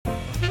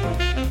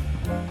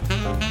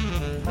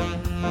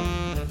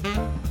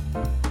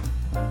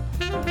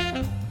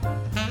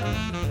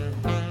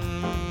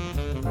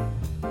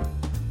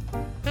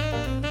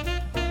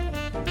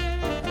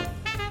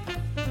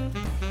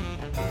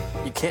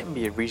can't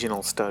be a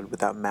regional stud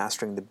without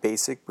mastering the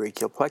basic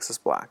brachial plexus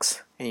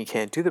blocks, and you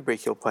can't do the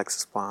brachial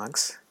plexus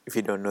blocks if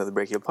you don't know the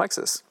brachial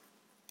plexus.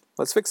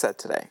 Let's fix that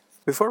today.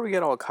 Before we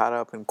get all caught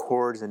up in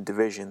chords and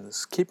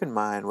divisions, keep in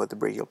mind what the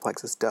brachial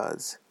plexus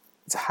does.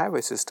 It's a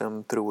highway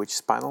system through which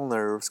spinal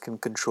nerves can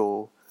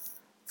control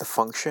the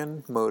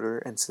function, motor,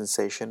 and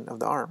sensation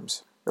of the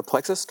arms. The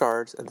plexus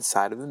starts at the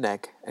side of the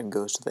neck and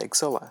goes to the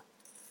axilla.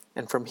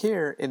 And from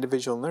here,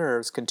 individual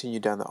nerves continue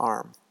down the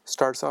arm.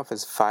 Starts off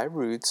as 5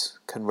 roots,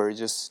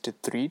 converges to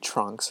 3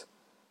 trunks,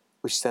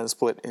 which then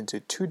split into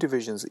 2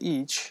 divisions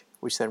each,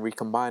 which then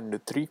recombine into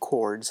 3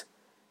 chords,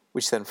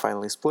 which then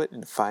finally split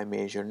into 5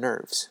 major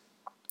nerves.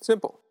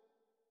 Simple.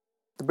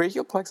 The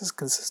brachial plexus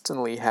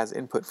consistently has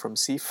input from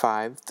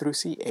C5 through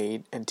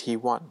C8 and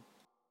T1.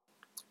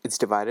 It's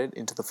divided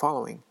into the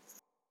following: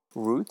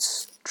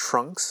 roots,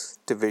 trunks,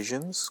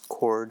 divisions,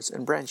 chords,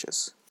 and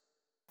branches.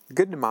 A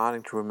good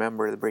mnemonic to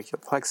remember the brachial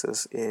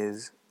plexus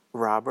is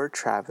Robert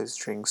Travis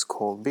drinks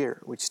cold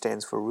beer, which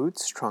stands for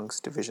roots, trunks,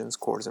 divisions,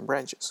 chords, and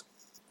branches.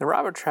 Now,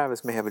 Robert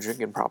Travis may have a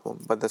drinking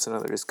problem, but that's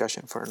another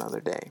discussion for another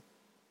day.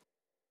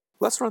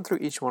 Let's run through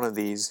each one of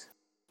these.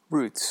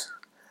 Roots.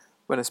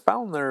 When a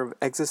spinal nerve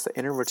exits the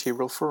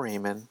intervertebral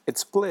foramen, it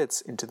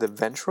splits into the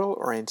ventral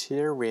or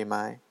anterior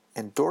rami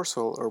and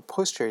dorsal or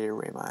posterior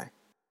rami.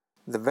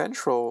 The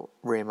ventral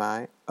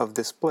rami of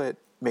the split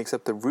makes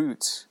up the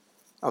roots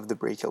of the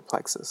brachial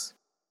plexus.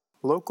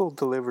 Local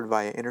delivered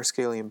via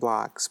interscalene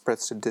block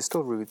spreads to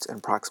distal roots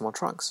and proximal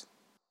trunks.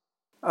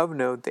 Of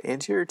note, the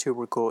anterior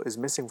tubercle is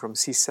missing from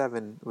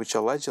C7, which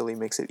allegedly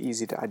makes it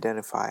easy to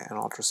identify on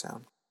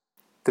ultrasound.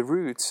 The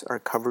roots are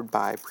covered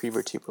by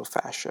prevertebral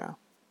fascia.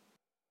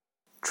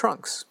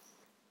 Trunks.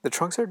 The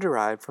trunks are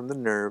derived from the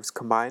nerves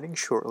combining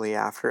shortly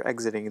after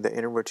exiting the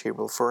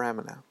intervertebral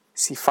foramina.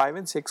 C5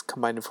 and 6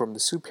 combine to form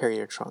the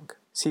superior trunk.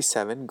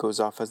 C7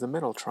 goes off as the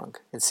middle trunk,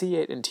 and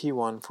C8 and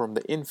T1 form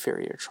the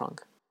inferior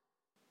trunk.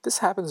 This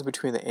happens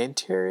between the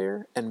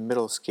anterior and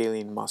middle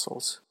scalene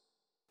muscles.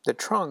 The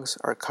trunks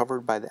are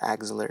covered by the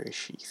axillary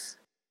sheath.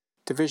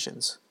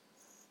 Divisions.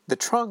 The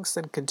trunks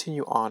then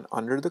continue on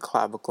under the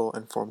clavicle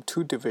and form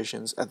 2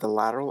 divisions at the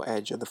lateral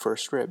edge of the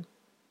first rib,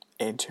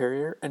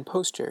 anterior and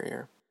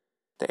posterior.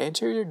 The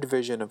anterior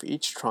division of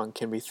each trunk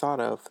can be thought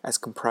of as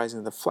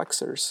comprising the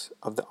flexors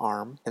of the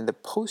arm, and the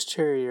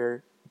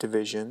posterior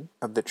division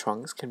of the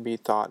trunks can be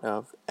thought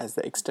of as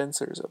the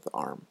extensors of the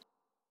arm.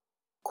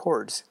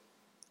 Chords.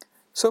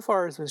 So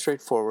far it's been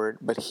straightforward,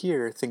 but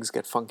here things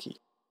get funky.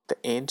 The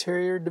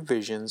anterior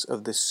divisions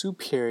of the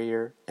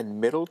superior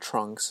and middle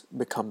trunks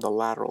become the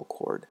lateral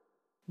chord.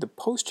 The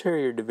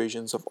posterior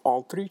divisions of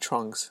all 3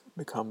 trunks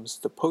becomes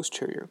the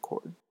posterior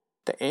chord.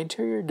 The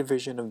anterior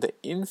division of the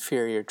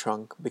inferior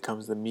trunk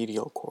becomes the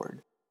medial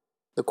chord.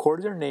 The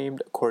chords are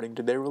named according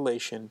to their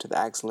relation to the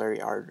axillary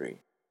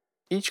artery.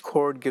 Each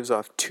chord gives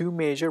off 2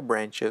 major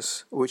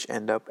branches, which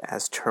end up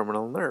as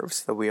terminal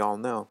nerves that we all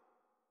know.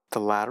 The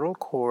lateral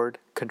chord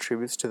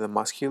contributes to the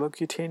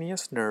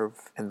musculocutaneous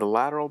nerve and the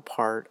lateral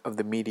part of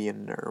the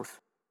median nerve.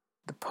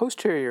 The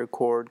posterior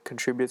chord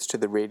contributes to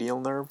the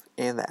radial nerve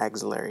and the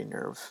axillary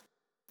nerve.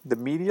 The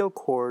medial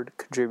chord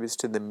contributes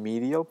to the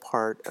medial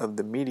part of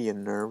the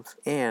median nerve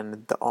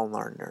and the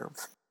ulnar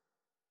nerve.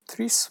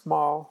 3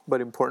 small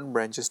but important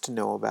branches to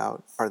know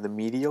about are the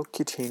medial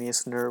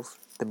cutaneous nerve,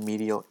 the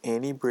medial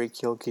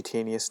antebrachial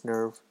cutaneous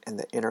nerve, and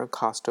the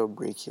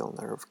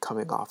intercostobrachial nerve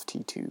coming off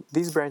T2.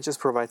 These branches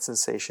provide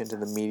sensation to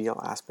the medial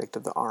aspect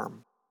of the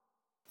arm.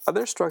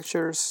 Other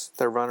structures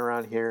that run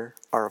around here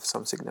are of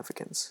some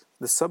significance.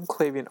 The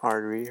subclavian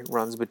artery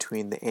runs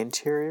between the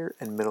anterior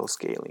and middle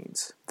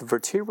scalenes. The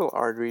vertebral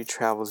artery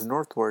travels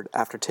northward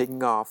after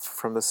taking off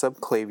from the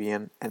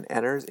subclavian and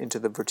enters into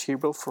the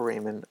vertebral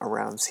foramen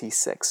around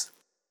C6.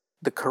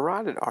 The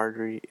carotid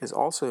artery is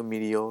also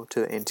medial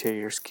to the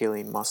anterior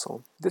scalene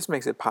muscle. This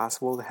makes it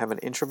possible to have an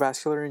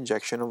intravascular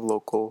injection of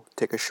local,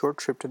 take a short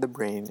trip to the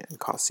brain, and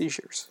cause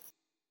seizures.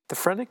 The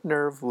phrenic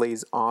nerve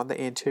lays on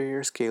the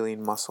anterior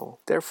scalene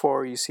muscle.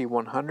 Therefore, you see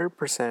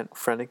 100%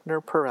 phrenic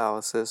nerve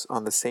paralysis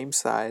on the same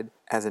side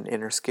as an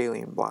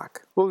interscalene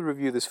block. We'll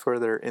review this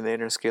further in the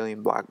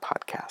interscalene block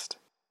podcast.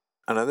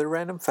 Another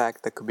random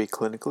fact that could be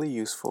clinically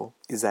useful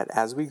is that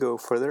as we go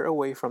further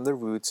away from the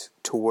roots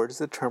towards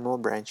the terminal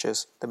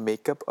branches, the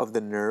makeup of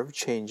the nerve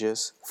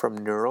changes from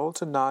neural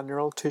to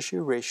non-neural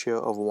tissue ratio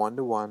of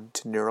 1:1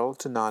 to neural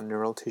to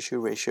non-neural tissue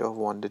ratio of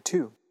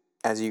 1:2.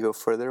 As you go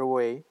further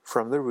away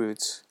from the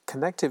roots,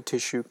 connective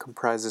tissue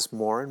comprises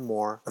more and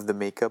more of the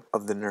makeup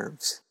of the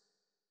nerves.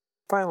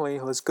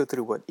 Finally, let's go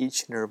through what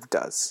each nerve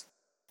does.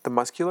 The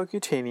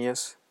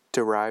musculocutaneous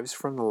derives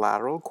from the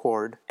lateral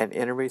cord and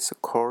innervates the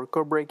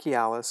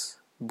coracobrachialis,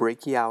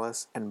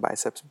 brachialis, and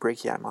biceps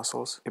brachii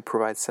muscles. It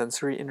provides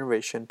sensory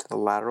innervation to the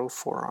lateral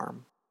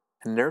forearm.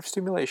 And nerve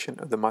stimulation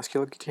of the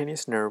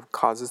musculocutaneous nerve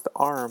causes the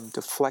arm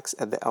to flex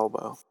at the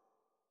elbow.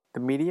 The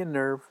median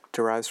nerve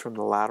derives from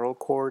the lateral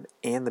cord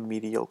and the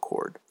medial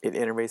cord. It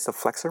innervates the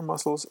flexor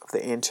muscles of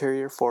the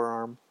anterior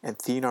forearm and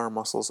thenar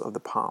muscles of the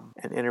palm,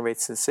 and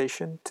innervates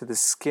sensation to the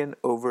skin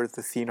over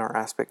the thenar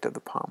aspect of the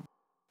palm.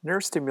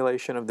 Nerve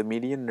stimulation of the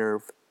median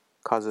nerve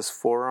causes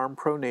forearm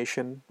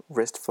pronation,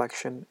 wrist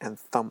flexion, and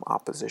thumb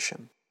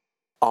opposition.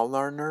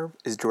 Ulnar nerve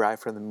is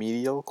derived from the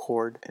medial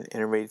cord and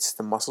innervates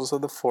the muscles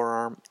of the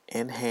forearm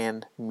and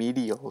hand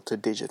medial to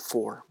digit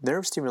 4.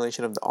 Nerve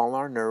stimulation of the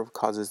ulnar nerve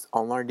causes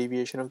ulnar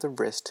deviation of the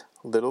wrist,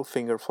 little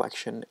finger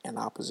flexion, and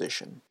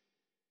opposition.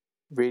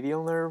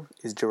 Radial nerve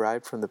is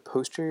derived from the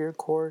posterior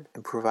cord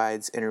and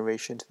provides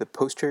innervation to the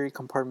posterior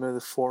compartment of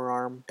the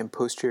forearm and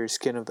posterior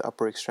skin of the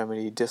upper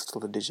extremity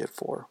distal to digit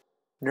 4.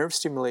 Nerve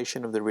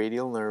stimulation of the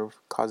radial nerve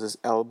causes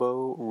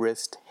elbow,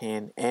 wrist,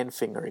 hand, and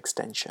finger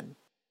extension.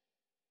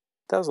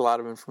 That was a lot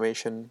of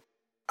information.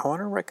 I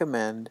want to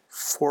recommend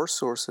 4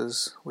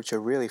 sources which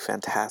are really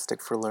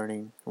fantastic for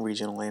learning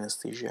regional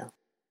anesthesia.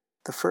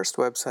 The first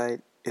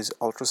website is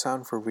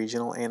Ultrasound for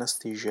Regional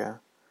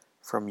Anesthesia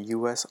from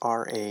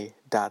usra.ca.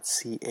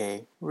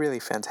 Really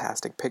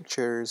fantastic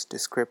pictures,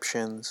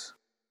 descriptions.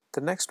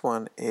 The next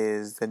one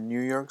is the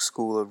New York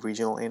School of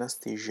Regional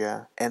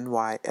Anesthesia,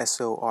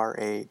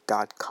 nysora.com,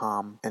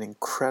 an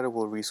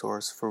incredible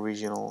resource for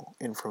regional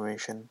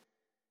information.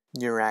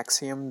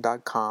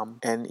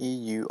 Neuraxiom.com,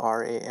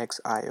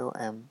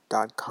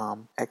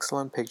 neuraxiom.com.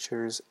 Excellent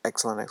pictures,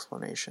 excellent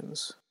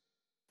explanations.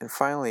 And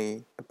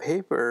finally, a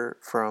paper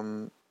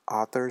from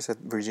authors at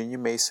Virginia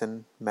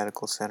Mason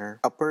Medical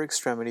Center, Upper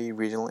Extremity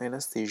Regional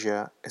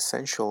Anesthesia,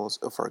 Essentials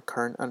of Our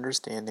Current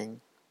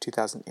Understanding,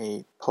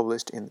 2008,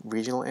 published in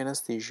Regional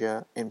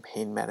Anesthesia and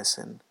Pain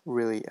Medicine.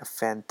 Really a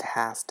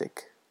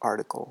fantastic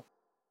article.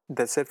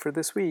 That's it for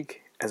this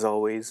week. As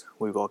always,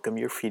 we welcome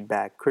your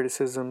feedback,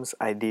 criticisms,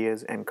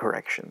 ideas, and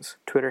corrections.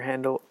 Twitter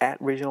handle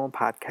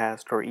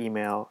 @regionalpodcast or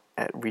email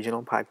at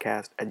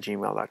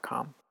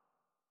regionalpodcast@gmail.com.